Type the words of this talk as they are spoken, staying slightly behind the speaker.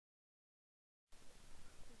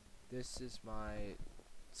This is my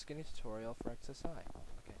skinny tutorial for XSI.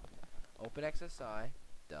 Okay. Open XSI.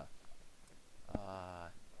 Duh.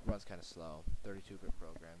 Runs kind of slow. 32-bit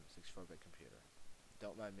program, 64-bit computer.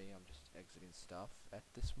 Don't mind me, I'm just exiting stuff at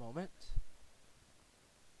this moment.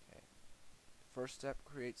 Okay. First step,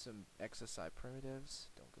 create some XSI primitives.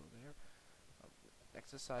 Don't go there.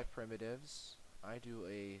 XSI primitives. I do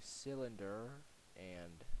a cylinder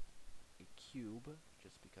and a cube,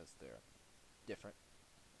 just because they're different,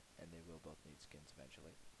 and they will both need skins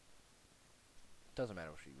eventually. Doesn't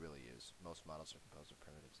matter what you really use. Most models are composed of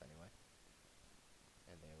primitives anyway,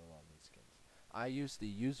 and they will all need skins. I use the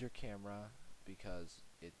user camera because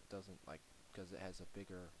it has a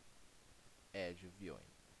bigger edge of viewing.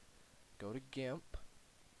 Go to GIMP,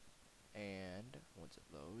 and once it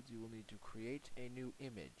loads, you will need to create a new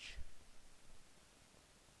image.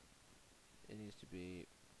 It needs to be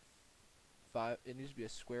a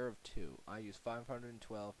square of 2. I use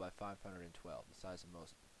 512 by 512, the size of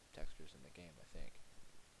most textures in the game, I think.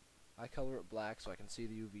 I color it black so I can see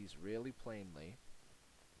the UVs really plainly,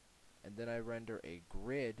 and then I render a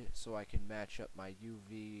grid so I can match up my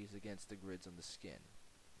UVs against the grids on the skin.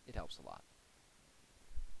 It helps a lot.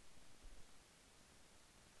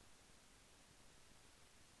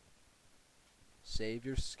 Save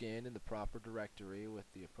your skin in the proper directory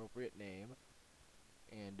with the appropriate name,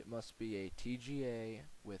 and it must be a TGA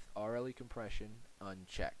with RLE compression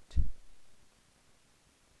unchecked.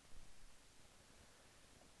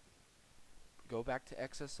 Go back to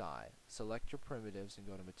XSI, select your primitives, and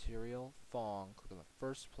go to Material, Fong, click on the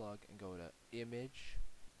first plug, and go to Image,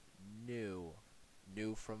 New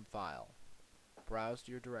from File. Browse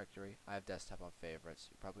to your directory. I have desktop on favorites.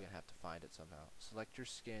 You're probably going to have to find it somehow. Select your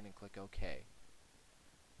skin and click OK.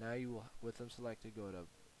 Now you will, with them selected, go to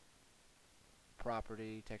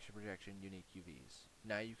Property, Texture Projection, Unique UVs.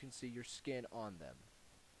 Now you can see your skin on them.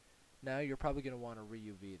 Now you're probably going to want to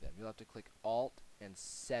re-UV them. You'll have to click Alt and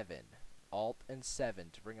 7. Alt and 7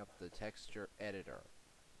 to bring up the texture editor.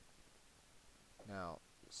 Now,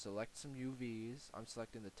 select some UVs. I'm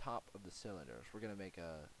selecting the top of the cylinders. We're going to make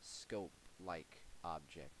a scope-like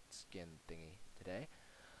object skin thingy today.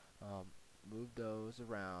 Move those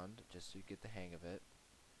around just so you get the hang of it.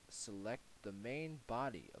 Select the main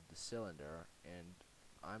body of the cylinder, and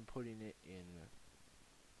I'm putting it in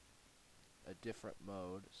a different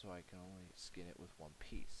mode so I can only skin it with one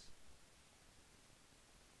piece.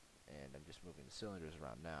 And I'm just moving the cylinders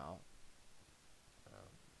around now.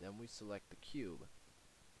 Then we select the cube.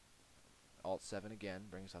 Alt 7 again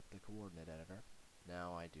brings up the coordinate editor.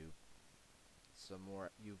 Now I do some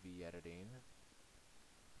more UV editing.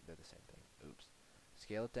 They're the same thing. Oops.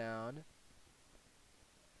 Scale it down.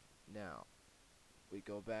 Now we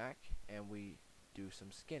go back and we do some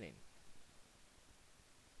skinning.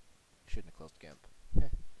 Shouldn't have closed GIMP. Okay.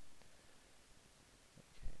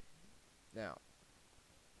 Now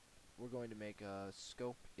we're going to make a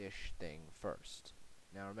scope-ish thing first.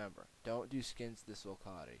 Now remember, don't do skins this low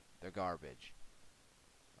quality. They're garbage.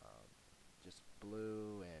 Just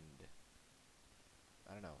blue and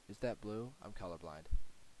I don't know. Is that blue? I'm colorblind.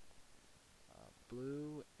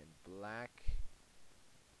 Blue and black.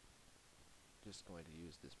 Just going to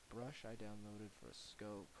use this brush I downloaded for a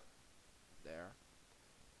scope. There.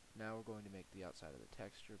 Now we're going to make the outside of the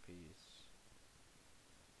texture piece.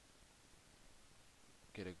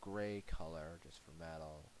 Get a gray color just for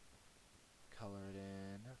metal. Color it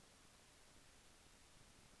in.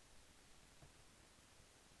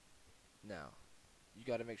 Now, you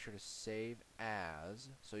got to make sure to save as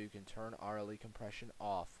so you can turn RLE compression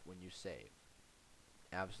off when you save.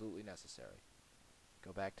 Absolutely necessary.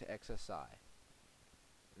 Go back to XSI.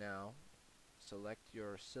 Now, select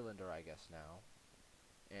your cylinder, I guess now,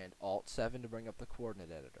 and Alt 7 to bring up the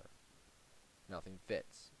coordinate editor. Nothing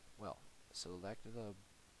fits. Well, select the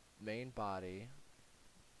main body,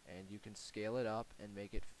 and you can scale it up and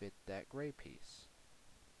make it fit that gray piece.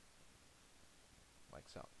 Like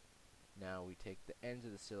so. Now we take the ends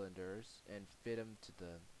of the cylinders and fit them to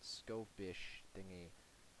the scope-ish thingy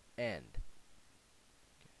end.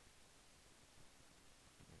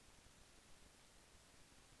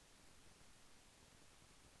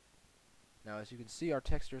 Now, as you can see, our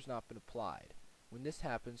texture has not been applied. When this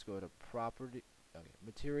happens, go to Property,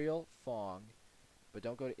 Material, Fong, but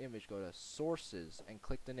don't go to Image, go to Sources, and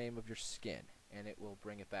click the name of your skin, and it will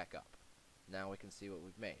bring it back up. Now we can see what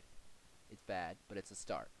we've made. It's bad, but it's a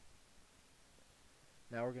start.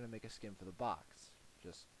 Now we're going to make a skin for the box,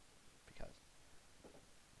 just because.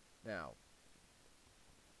 Now,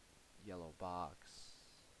 yellow box,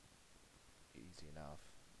 easy enough.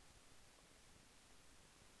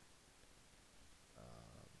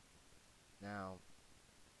 Now,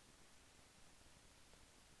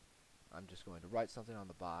 I'm just going to write something on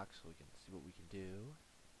the box so we can see what we can do.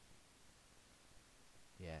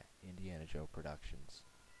 Yeah, Indiana Joe Productions.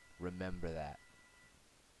 Remember that.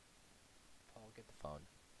 Paul, get the phone.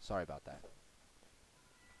 Sorry about that.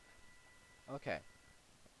 Okay.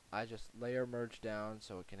 I just layer merge down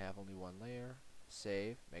so it can have only one layer.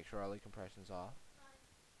 Save. Make sure all the compression's off.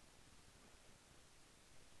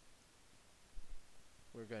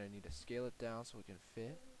 We're going to need to scale it down so we can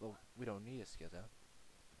fit. Well, we don't need to scale down.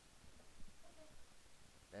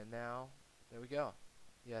 And now, there we go.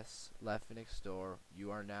 Yes, Left Phoenix Store,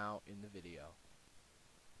 you are now in the video.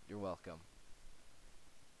 You're welcome.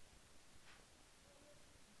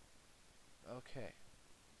 Okay.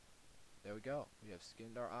 There we go. We have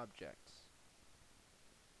skinned our objects.